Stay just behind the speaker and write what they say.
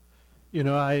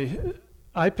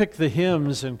I pick the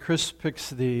hymns and Chris picks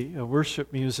the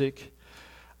worship music.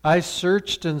 I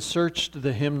searched and searched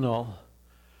the hymnal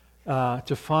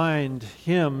to find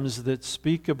hymns that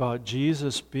speak about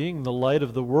Jesus being the light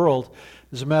of the world.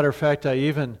 As a matter of fact,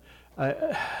 I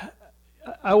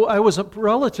was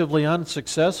relatively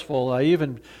unsuccessful. I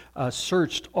even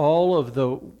searched all of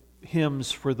the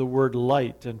hymns for the word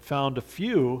light and found a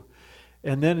few.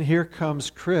 And then here comes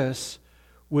Chris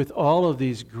with all of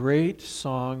these great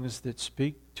songs that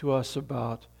speak to us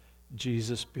about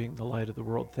Jesus being the light of the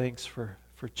world. Thanks for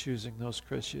choosing those,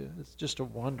 Chris. It's just a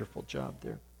wonderful job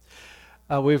there.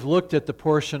 We've looked at the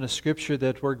portion of Scripture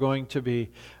that we're going to be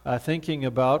thinking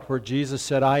about where Jesus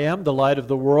said, I am the light of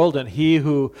the world, and he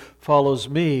who follows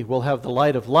me will have the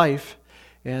light of life.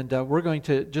 And we're going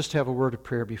to just have a word of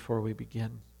prayer before we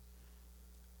begin.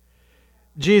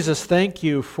 Jesus, thank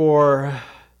you for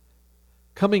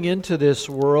coming into this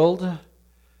world,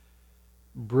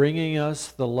 bringing us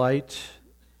the light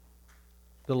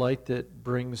that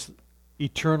brings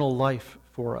eternal life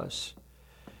for us.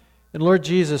 And Lord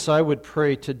Jesus, I would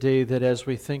pray today that as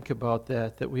we think about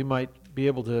that we might be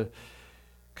able to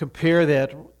compare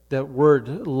that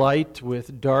word light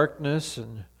with darkness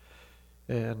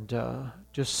and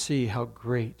just see how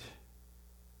great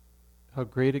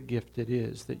a gift it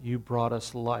is that you brought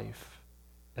us life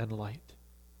and light.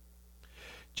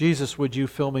 Jesus, would you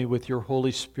fill me with your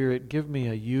Holy Spirit? Give me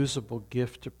a usable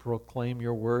gift to proclaim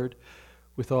your word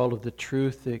with all of the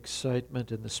truth, the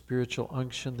excitement, and the spiritual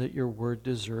unction that your word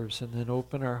deserves. And then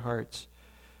open our hearts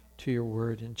to your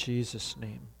word in Jesus'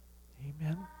 name.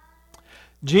 Amen.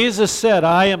 Jesus said,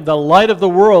 I am the light of the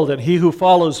world, and he who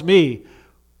follows me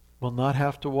will not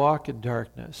have to walk in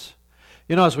darkness.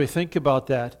 As we think about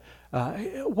that,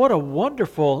 what a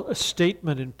wonderful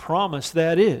statement and promise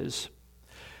that is.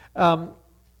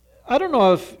 I don't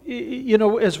know if,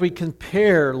 as we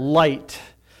compare light,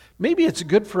 maybe it's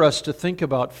good for us to think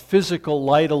about physical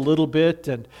light a little bit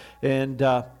and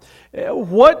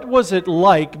what was it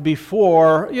like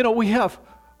before, we have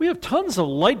tons of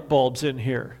light bulbs in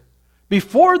here.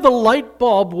 Before the light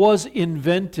bulb was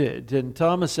invented, and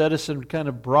Thomas Edison kind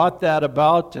of brought that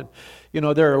about, and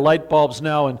there are light bulbs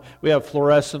now, and we have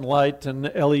fluorescent light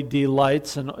and LED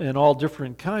lights and all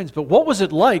different kinds. But what was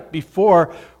it like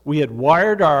before we had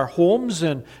wired our homes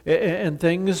and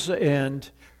things?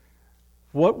 And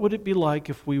what would it be like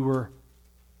if we were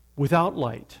without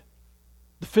light,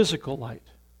 the physical light?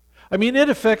 I mean, it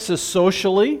affects us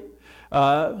socially.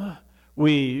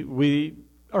 We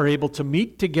are able to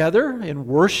meet together in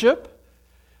worship.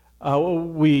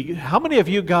 How many of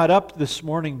you got up this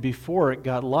morning before it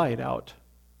got light out?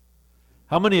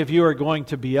 How many of you are going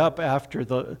to be up after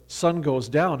the sun goes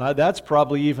down? That's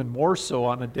probably even more so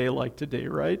on a day like today,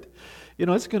 right?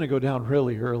 It's going to go down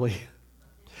really early.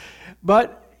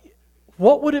 But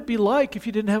what would it be like if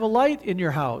you didn't have a light in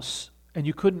your house and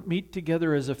you couldn't meet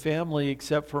together as a family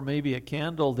except for maybe a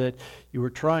candle that you were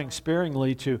trying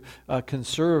sparingly to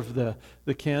conserve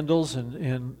the candles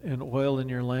and oil in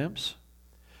your lamps?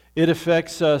 It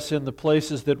affects us in the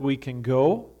places that we can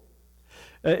go.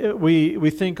 We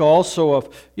think also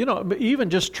of, even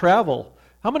just travel.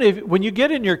 How many of you, when you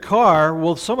get in your car,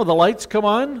 will some of the lights come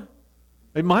on?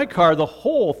 In my car, the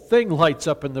whole thing lights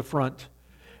up in the front.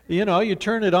 You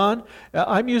turn it on.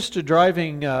 I'm used to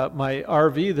driving my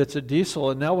RV that's a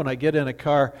diesel, and now when I get in a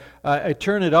car, I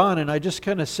turn it on, and I just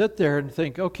kind of sit there and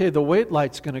think, okay, the wait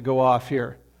light's going to go off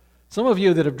here. Some of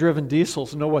you that have driven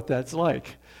diesels know what that's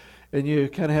like, and you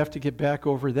kind of have to get back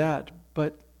over that.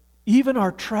 But even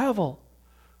our travel,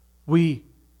 we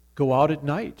go out at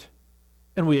night,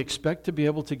 and we expect to be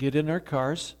able to get in our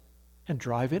cars and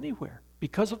drive anywhere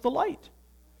because of the light.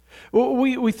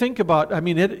 We think about,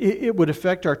 it would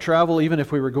affect our travel even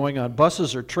if we were going on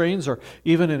buses or trains or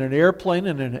even in an airplane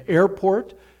and in an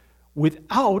airport.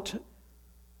 Without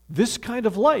this kind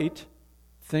of light,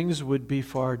 things would be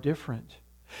far different.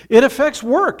 It affects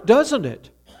work, doesn't it?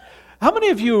 How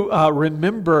many of you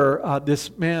remember this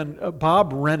man,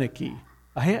 Bob Renneke?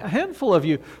 A handful of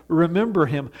you remember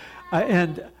him.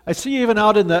 And I see even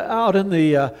out in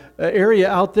the area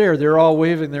out there, they're all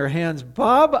waving their hands.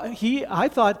 Bob, I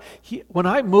thought when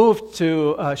I moved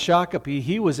to Shakopee,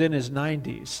 he was in his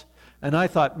 90s. And I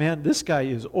thought, man, this guy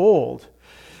is old.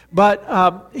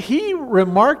 But he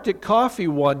remarked at coffee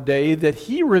one day that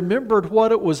he remembered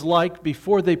what it was like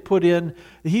before they put in,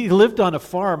 he lived on a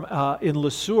farm in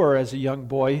Le Sueur as a young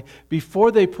boy,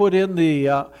 before they put in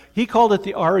he called it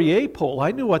the REA pole.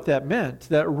 I knew what that meant,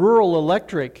 that rural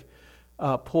electric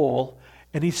pole.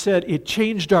 And he said, it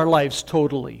changed our lives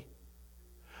totally.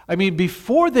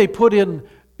 Before they put in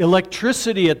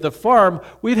electricity at the farm,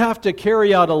 we'd have to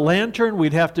carry out a lantern.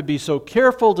 We'd have to be so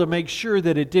careful to make sure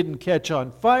that it didn't catch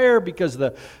on fire because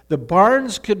the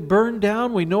barns could burn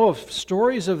down. We know of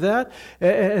stories of that.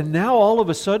 And now all of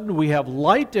a sudden we have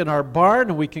light in our barn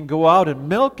and we can go out and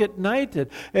milk at night.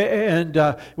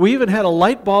 And we even had a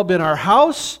light bulb in our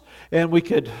house and we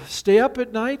could stay up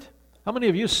at night. How many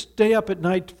of you stay up at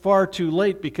night far too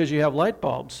late because you have light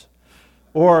bulbs?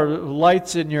 Or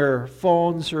lights in your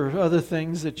phones or other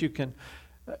things that you can...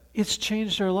 It's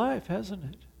changed our life, hasn't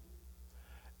it?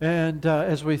 And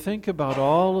as we think about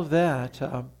all of that,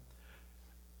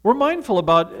 we're mindful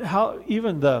about how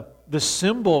even the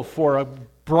symbol for a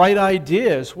bright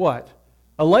idea is what?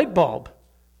 A light bulb.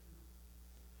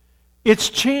 It's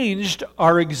changed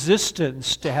our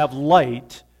existence to have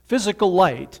light, physical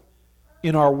light,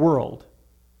 in our world,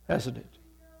 hasn't it?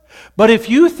 But if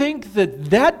you think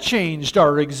that changed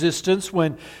our existence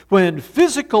when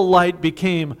physical light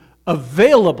became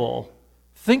available,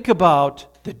 think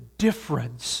about the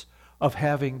difference of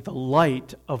having the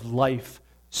light of life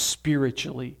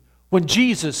spiritually when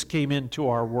Jesus came into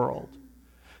our world.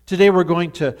 Today we're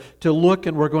going to look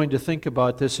and we're going to think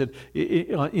about this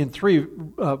in 3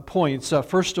 points.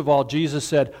 First of all, Jesus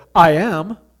said, I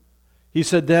am. He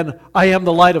said then, I am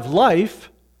the light of life.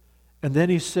 And then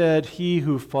he said, he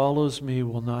who follows me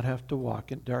will not have to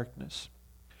walk in darkness.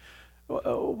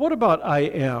 What about I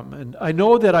am? And I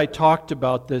know that I talked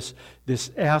about this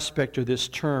aspect or this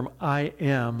term, I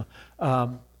am.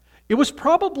 It was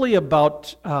probably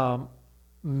about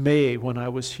May when I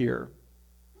was here.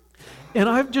 And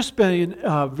I've just been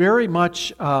very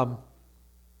much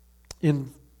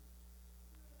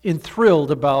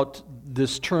enthralled about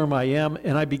this term I am.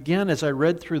 And I began, as I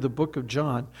read through the book of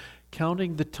John,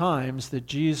 counting the times that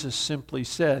Jesus simply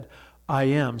said, I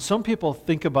am. Some people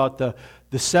think about the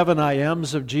 7 I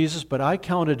ams of Jesus, but I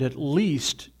counted at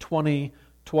least 20,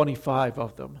 25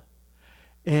 of them.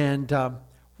 And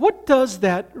what does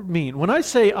that mean? When I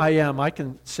say I am, I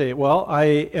can say, well, I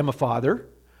am a father.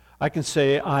 I can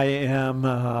say I am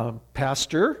a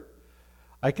pastor.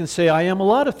 I can say I am a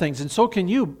lot of things, and so can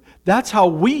you. That's how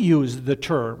we use the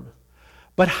term.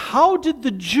 But how did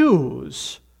the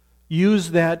Jews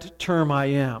use that term I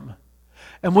am?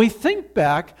 And we think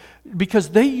back because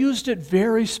they used it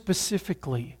very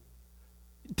specifically,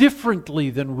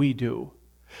 differently than we do.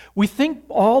 We think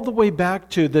all the way back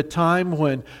to the time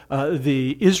when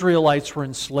the Israelites were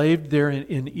enslaved there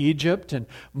in Egypt, and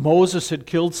Moses had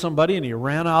killed somebody and he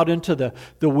ran out into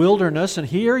the wilderness, and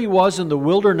here he was in the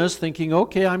wilderness thinking,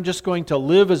 okay, I'm just going to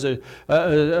live as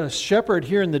a shepherd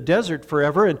here in the desert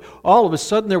forever, and all of a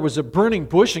sudden there was a burning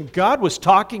bush and God was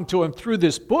talking to him through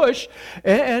this bush,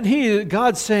 and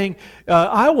God's saying,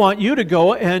 I want you to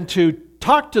go and to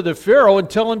talk to the Pharaoh and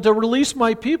tell him to release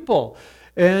my people.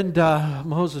 And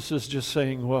Moses is just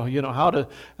saying, well, you know,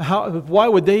 why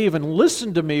would they even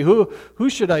listen to me? Who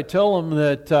should I tell them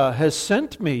that has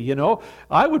sent me? You know,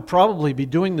 I would probably be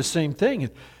doing the same thing.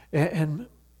 And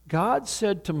God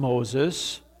said to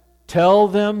Moses, tell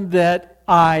them that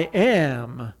I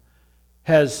am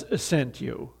has sent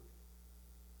you.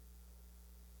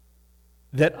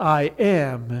 That I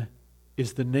am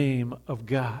is the name of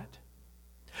God.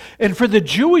 And for the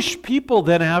Jewish people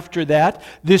then after that,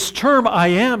 this term I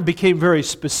am became very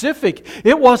specific.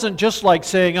 It wasn't just like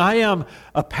saying I am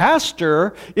a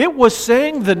pastor. It was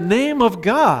saying the name of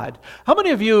God. How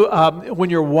many of you, when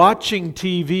you're watching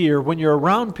TV or when you're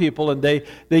around people and they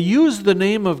use the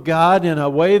name of God in a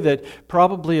way that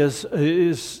probably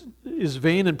is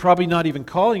vain and probably not even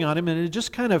calling on Him, and it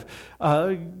just kind of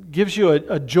gives you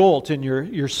a jolt in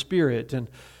your spirit. And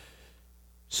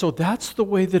so that's the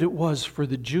way that it was for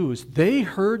the Jews. They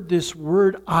heard this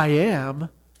word, I am,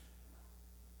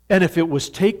 and if it was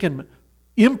taken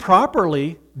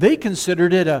improperly, they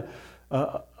considered it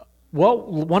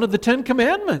one of the 10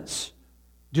 Commandments.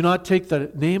 Do not take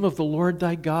the name of the Lord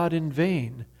thy God in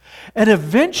vain. And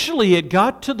eventually it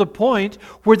got to the point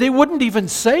where they wouldn't even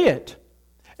say it.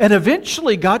 And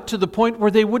eventually got to the point where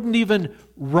they wouldn't even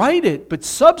write it, but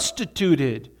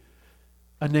substituted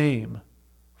a name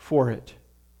for it.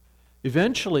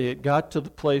 Eventually, it got to the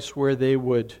place where they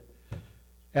would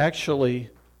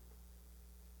actually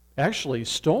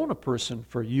stone a person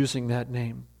for using that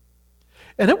name.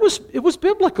 And it was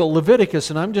biblical, Leviticus,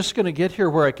 and I'm just going to get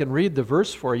here where I can read the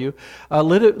verse for you.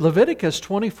 Leviticus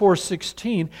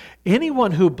 24:16,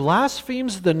 anyone who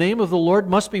blasphemes the name of the Lord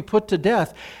must be put to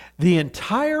death. The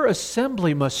entire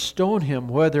assembly must stone him,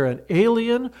 whether an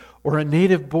alien or a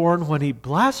native born, when he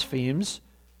blasphemes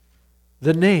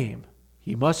the name.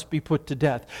 He must be put to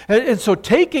death. And so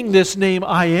taking this name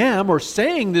I am, or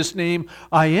saying this name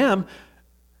I am,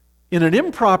 in an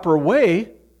improper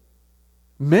way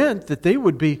meant that they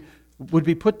would be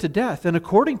put to death. And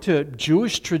according to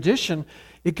Jewish tradition,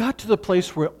 it got to the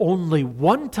place where only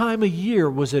one time a year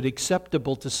was it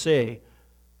acceptable to say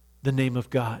the name of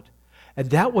God. And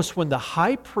that was when the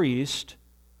high priest,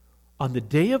 on the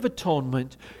Day of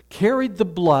Atonement, carried the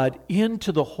blood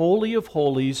into the Holy of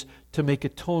Holies to make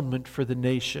atonement for the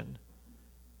nation.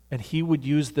 And he would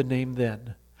use the name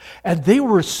then. And they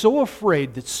were so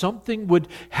afraid that something would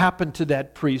happen to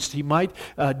that priest. He might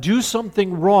do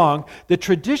something wrong. The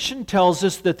tradition tells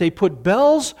us that they put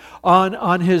bells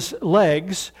on his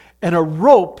legs and a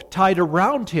rope tied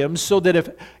around him so that if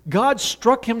God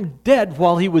struck him dead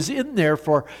while he was in there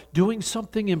for doing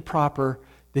something improper,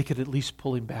 they could at least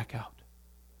pull him back out.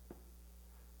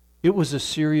 It was a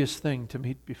serious thing to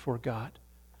meet before God.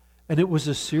 And it was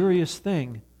a serious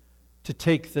thing to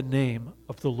take the name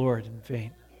of the Lord in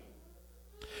vain.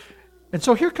 And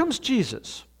so here comes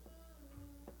Jesus.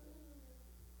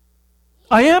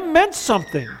 I am meant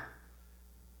something.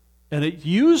 And it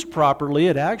used properly,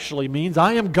 it actually means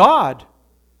I am God.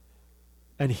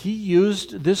 And he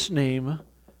used this name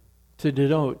to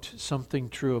denote something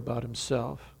true about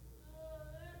himself.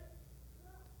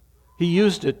 He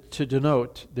used it to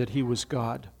denote that he was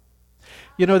God.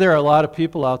 You know, there are a lot of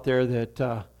people out there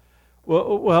that,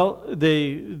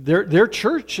 their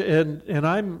church, and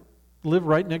I'm live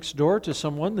right next door to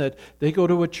someone that they go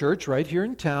to a church right here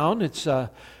in town. It's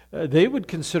they would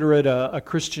consider it a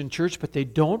Christian church, but they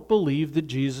don't believe that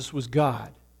Jesus was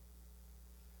God.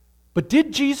 But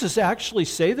did Jesus actually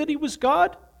say that he was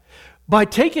God? By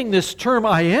taking this term,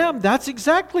 I am, that's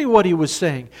exactly what he was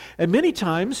saying. And many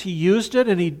times he used it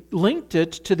and he linked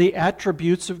it to the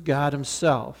attributes of God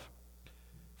himself.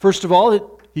 First of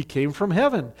all, he came from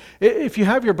heaven. If you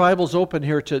have your Bibles open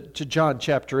here to John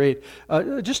chapter 8,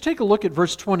 just take a look at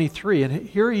verse 23. And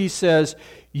here he says,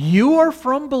 you are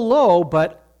from below,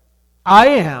 but I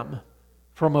am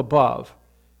from above.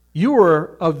 You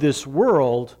are of this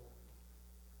world.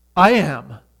 I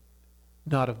am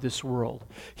not of this world.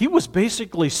 He was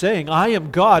basically saying, I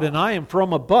am God and I am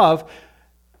from above,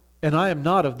 and I am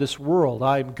not of this world.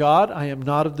 I am God, I am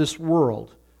not of this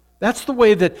world. That's the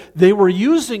way that they were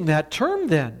using that term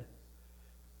then.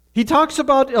 He talks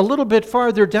about a little bit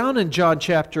farther down in John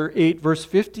chapter 8, verse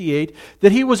 58,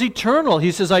 that he was eternal.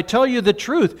 He says, I tell you the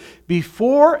truth,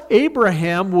 before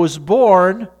Abraham was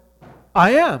born,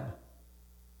 I am.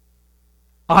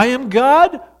 I am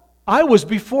God. I was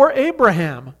before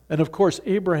Abraham. And of course,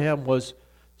 Abraham was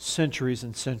centuries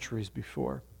and centuries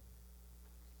before.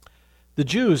 The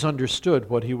Jews understood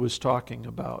what he was talking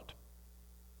about.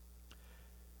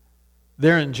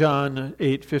 There in John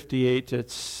 8:58,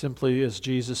 it's simply as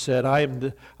Jesus said,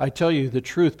 I tell you the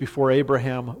truth, before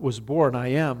Abraham was born, I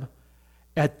am.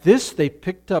 At this they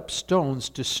picked up stones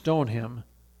to stone him,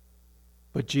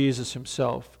 but Jesus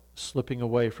himself slipping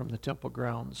away from the temple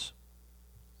grounds.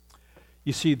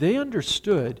 You see, they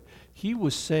understood he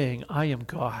was saying, I am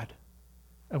God.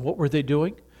 And what were they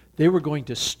doing? They were going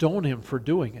to stone him for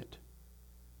doing it.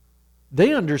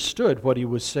 They understood what he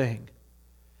was saying.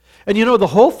 And you know, the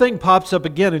whole thing pops up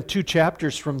again in 2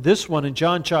 chapters from this one, in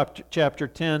John chapter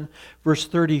 10, verse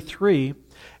 33.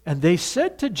 And they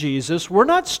said to Jesus, we're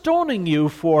not stoning you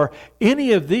for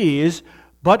any of these,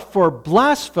 but for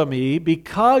blasphemy,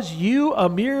 because you, a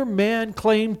mere man,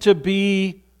 claim to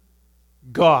be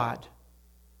God.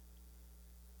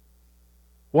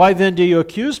 Why then do you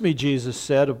accuse me, Jesus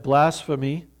said, of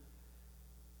blasphemy?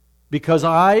 Because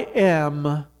I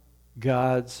am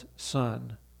God's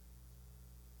Son.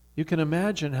 You can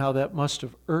imagine how that must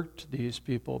have irked these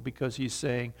people, because he's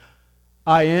saying,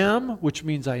 I am, which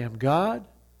means I am God.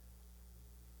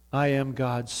 I am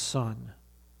God's Son.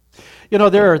 You know,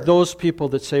 there are those people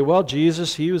that say, well,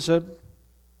 Jesus, he's a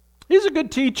good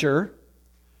teacher,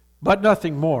 but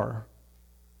nothing more.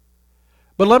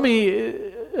 But let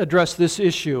me address this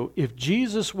issue. If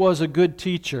Jesus was a good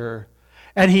teacher,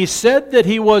 and he said that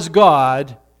he was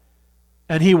God,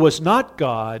 and he was not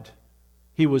God,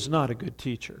 he was not a good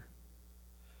teacher.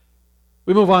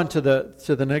 We move on to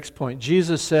the next point.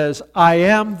 Jesus says, I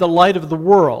am the light of the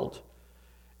world.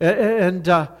 And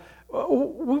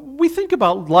we think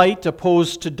about light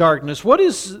opposed to darkness. What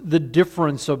is the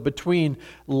difference between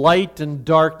light and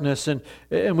darkness? And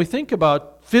we think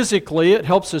about physically, it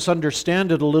helps us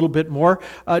understand it a little bit more.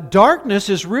 Darkness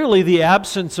is really the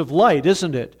absence of light,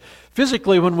 isn't it?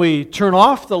 Physically, when we turn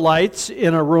off the lights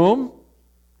in a room,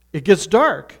 it gets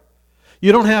dark.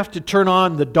 You don't have to turn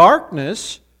on the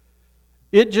darkness.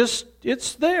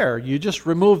 It's there. You just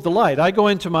remove the light. I go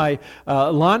into my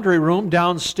laundry room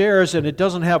downstairs, and it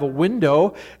doesn't have a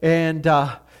window, and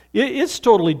it's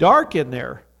totally dark in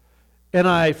there. and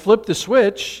I flip the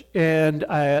switch, and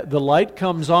the light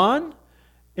comes on,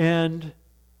 and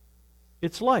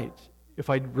it's light. If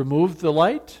I remove the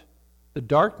light, the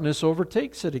darkness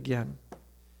overtakes it again.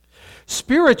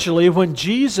 Spiritually, when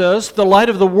Jesus, the light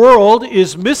of the world,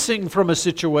 is missing from a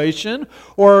situation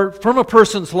or from a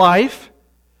person's life,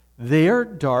 they are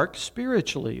dark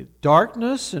spiritually.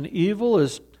 Darkness and evil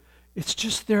it's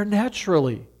just there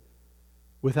naturally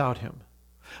without Him.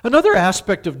 Another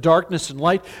aspect of darkness and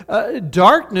light,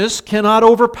 darkness cannot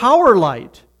overpower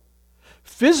light.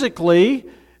 Physically,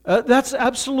 that's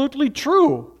absolutely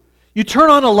true. You turn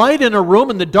on a light in a room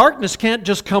and the darkness can't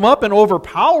just come up and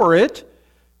overpower it.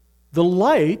 The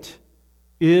light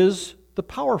is the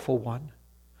powerful one.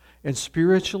 And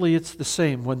spiritually it's the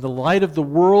same. When the light of the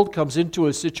world comes into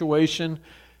a situation,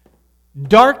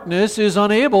 darkness is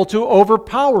unable to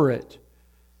overpower it.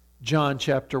 John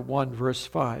chapter 1, verse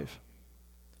 5.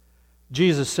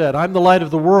 Jesus said, "I'm the light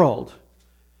of the world."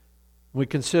 We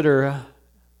consider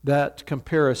that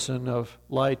comparison of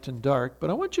light and dark, but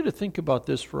I want you to think about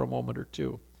this for a moment or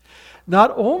two.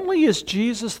 Not only is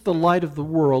Jesus the light of the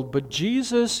world, but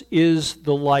Jesus is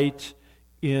the light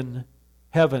in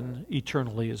heaven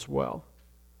eternally as well.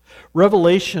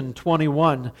 Revelation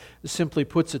 21 simply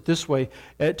puts it this way.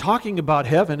 Talking about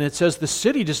heaven, it says, "The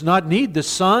city does not need the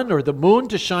sun or the moon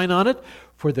to shine on it,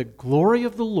 for the glory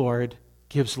of the Lord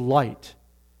gives light,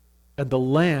 and the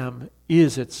Lamb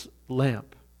is its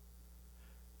lamp.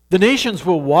 The nations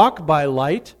will walk by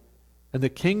light, and the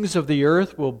kings of the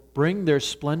earth will bring their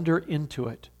splendor into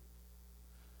it."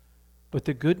 But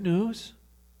the good news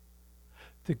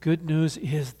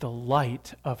is the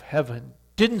light of heaven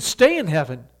didn't stay in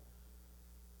heaven.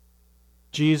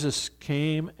 Jesus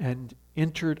came and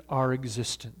entered our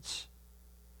existence.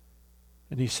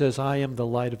 And He says, "I am the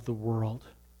light of the world."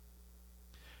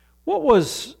 What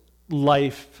was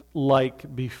life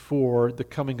like before the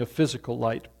coming of physical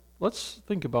light? Let's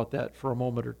think about that for a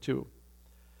moment or two.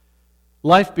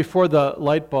 Life before the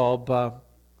light bulb,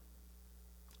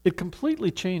 it completely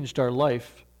changed our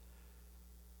life.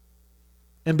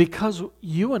 And because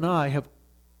you and I have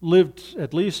lived,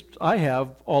 at least I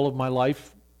have, all of my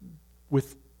life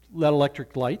with that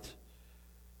electric light,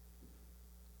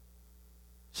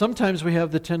 sometimes we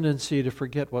have the tendency to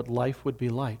forget what life would be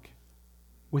like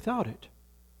without it.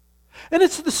 And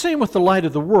it's the same with the light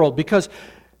of the world, because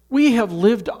we have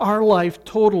lived our life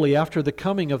totally after the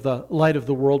coming of the light of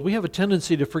the world. We have a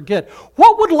tendency to forget,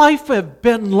 what would life have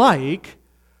been like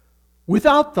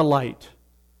without the light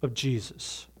of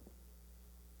Jesus?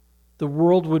 The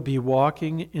world would be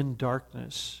walking in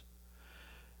darkness.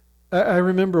 I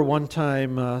remember one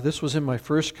time, this was in my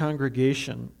first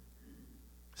congregation.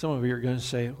 Some of you are going to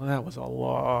say, "Well, that was a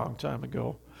long time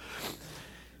ago."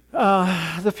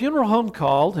 The funeral home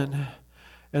called, and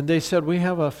they said, "We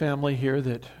have a family here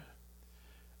that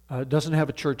doesn't have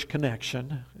a church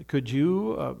connection. Could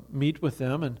you meet with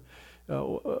them?" And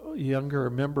a younger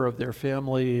member of their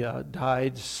family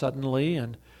died suddenly,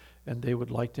 and they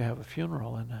would like to have a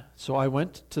funeral. And so I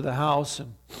went to the house,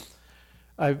 and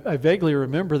I vaguely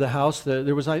remember the house.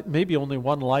 There was maybe only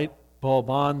one light bulb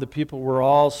on. The people were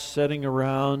all sitting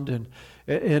around, and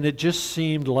it just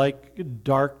seemed like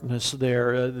darkness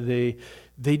there.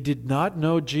 They did not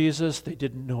know Jesus. They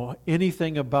didn't know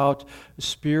anything about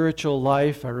spiritual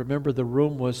life. I remember the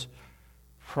room was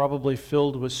probably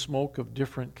filled with smoke of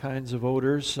different kinds of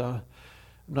odors. I'm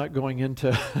not going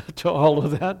into to all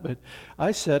of that, but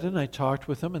I sat and I talked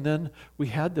with them, and then we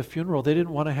had the funeral. They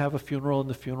didn't want to have a funeral in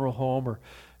the funeral home or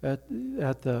at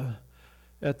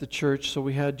the church, so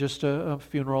we had just a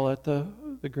funeral at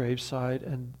the graveside,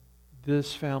 and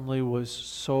this family was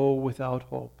so without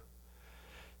hope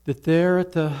that there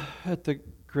at the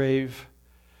grave,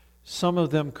 some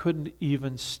of them couldn't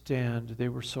even stand. They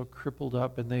were so crippled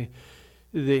up, and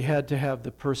they had to have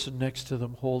the person next to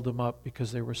them hold them up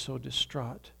because they were so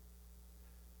distraught.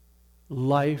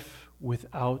 Life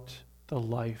without the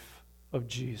life of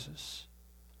Jesus.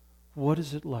 What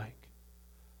is it like?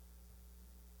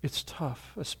 It's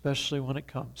tough, especially when it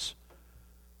comes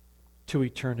to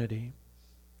eternity.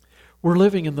 We're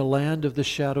living in the land of the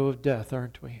shadow of death,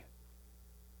 aren't we?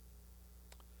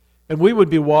 And we would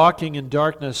be walking in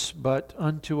darkness, but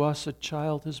unto us a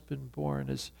child has been born.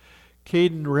 As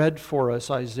Caden read for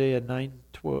us Isaiah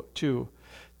 9:2,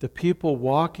 the people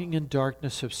walking in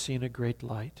darkness have seen a great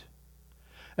light.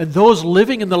 And those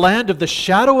living in the land of the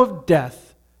shadow of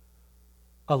death,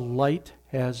 a light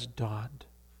has dawned.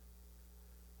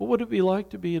 What would it be like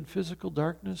to be in physical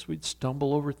darkness? We'd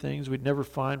stumble over things. We'd never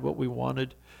find what we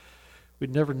wanted.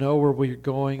 We'd never know where we were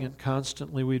going, and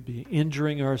constantly we'd be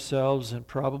injuring ourselves and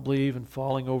probably even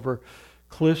falling over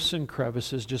cliffs and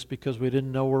crevices just because we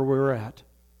didn't know where we were at.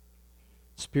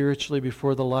 Spiritually,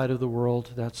 before the light of the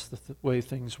world, that's the way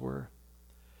things were.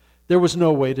 There was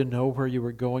no way to know where you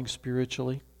were going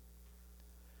spiritually.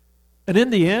 And in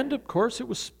the end, of course, it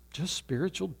was just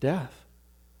spiritual death.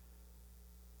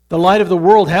 The light of the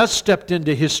world has stepped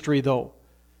into history, though.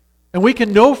 And we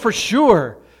can know for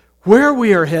sure where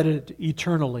we are headed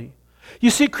eternally. You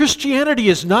see, Christianity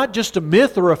is not just a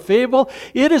myth or a fable.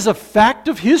 It is a fact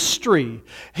of history.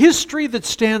 History that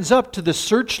stands up to the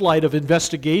searchlight of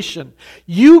investigation.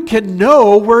 You can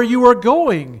know where you are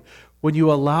going when you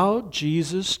allow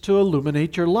Jesus to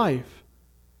illuminate your life.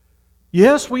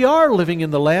 Yes, we are living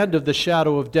in the land of the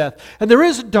shadow of death. And there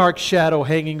is a dark shadow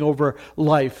hanging over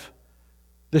life.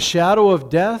 The shadow of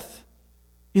death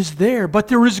is there. But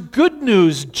there is good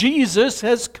news. Jesus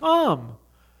has come.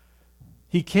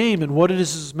 He came, and what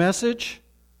is His message?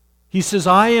 He says,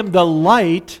 I am the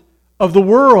light of the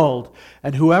world,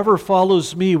 and whoever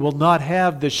follows me will not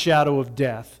have the shadow of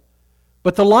death,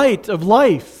 but the light of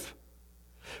life.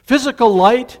 Physical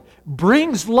light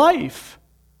brings life.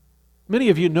 Many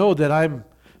of you know that I'm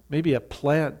maybe a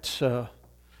plant,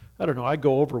 I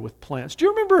go over with plants. Do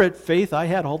you remember at Faith I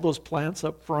had all those plants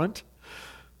up front?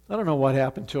 I don't know what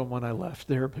happened to them when I left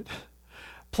there, but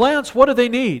plants, what do they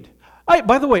need?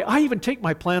 By the way, I even take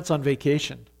my plants on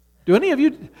vacation. Do any of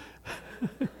you?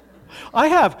 I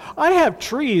have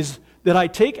trees that I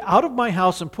take out of my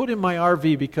house and put in my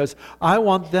RV because I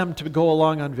want them to go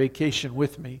along on vacation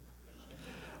with me.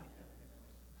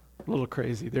 A little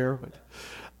crazy there,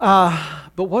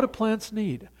 but what do plants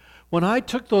need? When I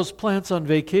took those plants on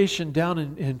vacation down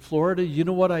in Florida, you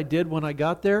know what I did when I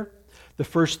got there? The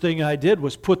first thing I did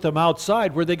was put them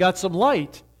outside where they got some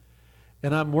light.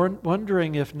 And I'm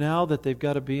wondering if now that they've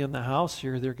got to be in the house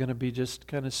here, they're going to be just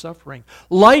kind of suffering.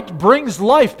 Light brings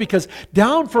life because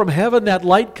down from heaven that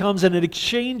light comes and it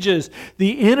exchanges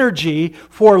the energy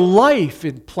for life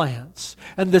in plants.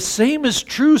 And the same is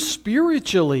true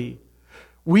spiritually.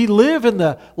 We live in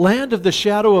the land of the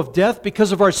shadow of death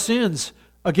because of our sins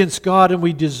against God, and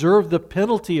we deserve the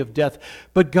penalty of death.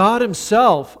 But God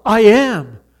Himself, I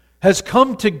am, has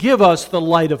come to give us the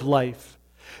light of life.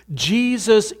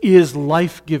 Jesus is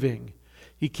life-giving.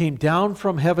 He came down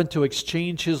from heaven to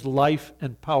exchange His life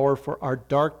and power for our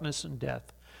darkness and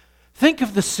death. Think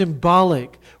of the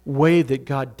symbolic way that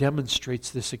God demonstrates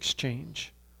this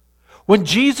exchange. When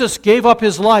Jesus gave up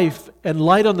His life and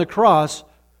light on the cross,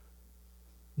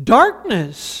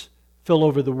 darkness fell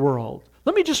over the world.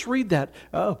 Let me just read that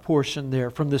portion there.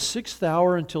 From the 6th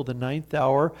hour until the 9th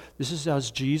hour, this is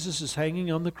as Jesus is hanging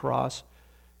on the cross,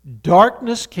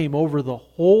 darkness came over the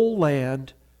whole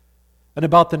land, and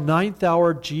about the 9th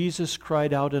hour, Jesus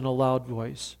cried out in a loud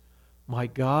voice, my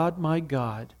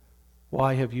God,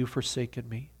 why have you forsaken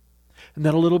me? And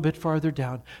then a little bit farther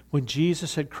down, when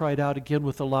Jesus had cried out again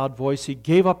with a loud voice, He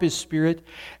gave up His spirit,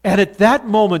 and at that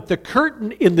moment the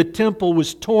curtain in the temple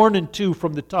was torn in two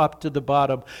from the top to the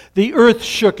bottom. The earth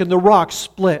shook and the rocks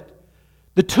split.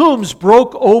 The tombs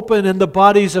broke open, and the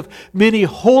bodies of many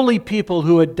holy people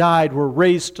who had died were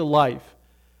raised to life.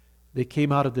 They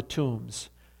came out of the tombs,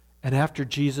 and after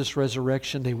Jesus'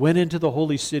 resurrection, they went into the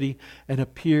holy city and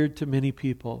appeared to many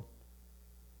people.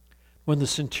 When the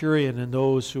centurion and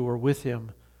those who were with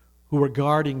him, who were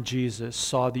guarding Jesus,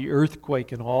 saw the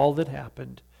earthquake and all that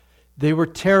happened, they were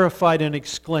terrified and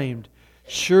exclaimed,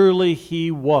 surely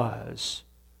He was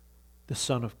the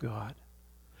Son of God.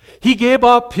 He gave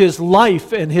up His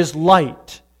life and His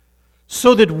light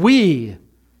so that we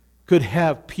could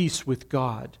have peace with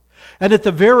God. And at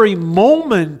the very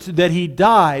moment that He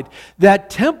died,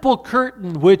 that temple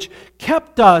curtain which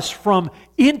kept us from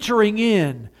entering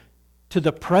in to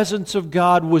the presence of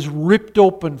God was ripped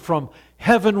open from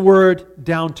heavenward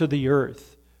down to the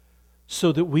earth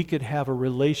so that we could have a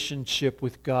relationship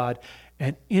with God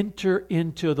and enter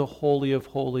into the Holy of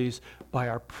Holies by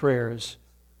our prayers,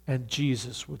 and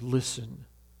Jesus would listen.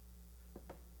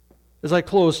 As I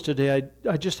close today,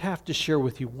 I just have to share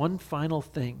with you one final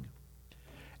thing,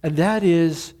 and that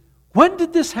is, when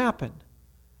did this happen?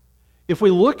 If we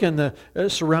look in the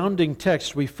surrounding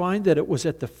text, we find that it was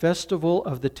at the Festival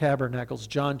of the Tabernacles,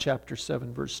 John chapter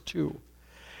 7, verse 2.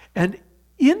 And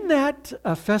in that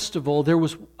festival, there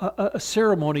was a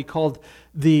ceremony called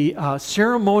the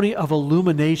Ceremony of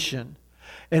Illumination.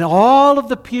 And all of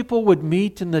the people would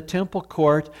meet in the temple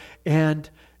court, and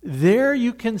there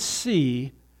you can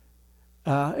see,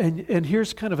 and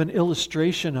here's kind of an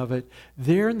illustration of it,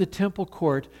 there in the temple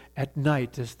court at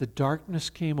night as the darkness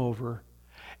came over,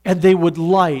 and they would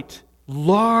light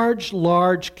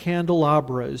large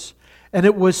candelabras, And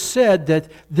it was said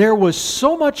that there was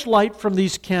so much light from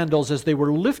these candles as they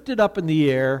were lifted up in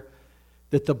the air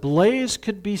that the blaze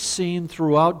could be seen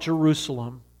throughout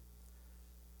Jerusalem.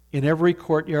 In every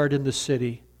courtyard in the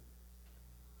city,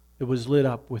 it was lit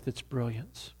up with its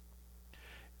brilliance.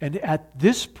 And at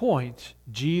this point,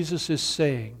 Jesus is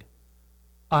saying,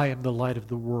 I am the light of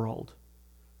the world.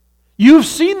 You've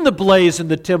seen the blaze in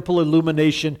the temple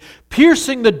illumination,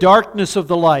 piercing the darkness of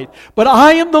the light. But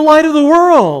I am the light of the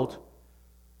world.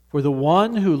 For the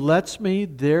one who lets me,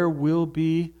 there will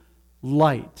be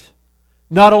light.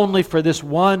 Not only for this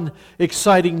one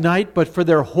exciting night, but for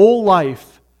their whole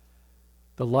life.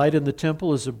 The light in the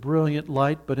temple is a brilliant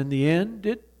light, but in the end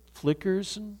it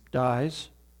flickers and dies.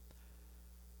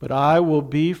 But I will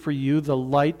be for you the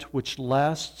light which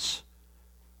lasts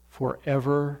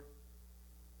forever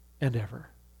and ever.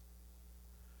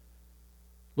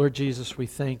 Lord Jesus, we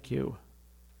thank you.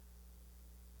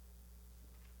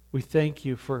 We thank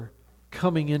you for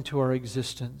coming into our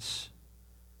existence,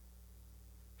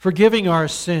 forgiving our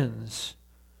sins,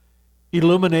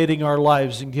 illuminating our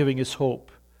lives, and giving us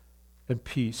hope and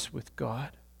peace with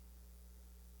God.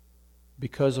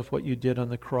 Because of what you did on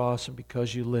the cross and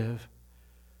because you live,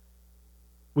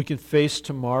 we can face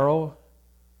tomorrow,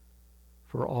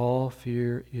 for all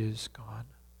fear is gone.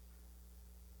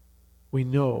 We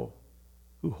know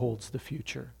who holds the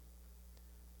future.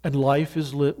 And life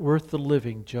is worth the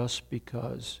living just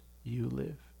because you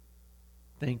live.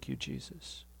 Thank you,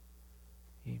 Jesus.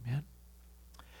 Amen.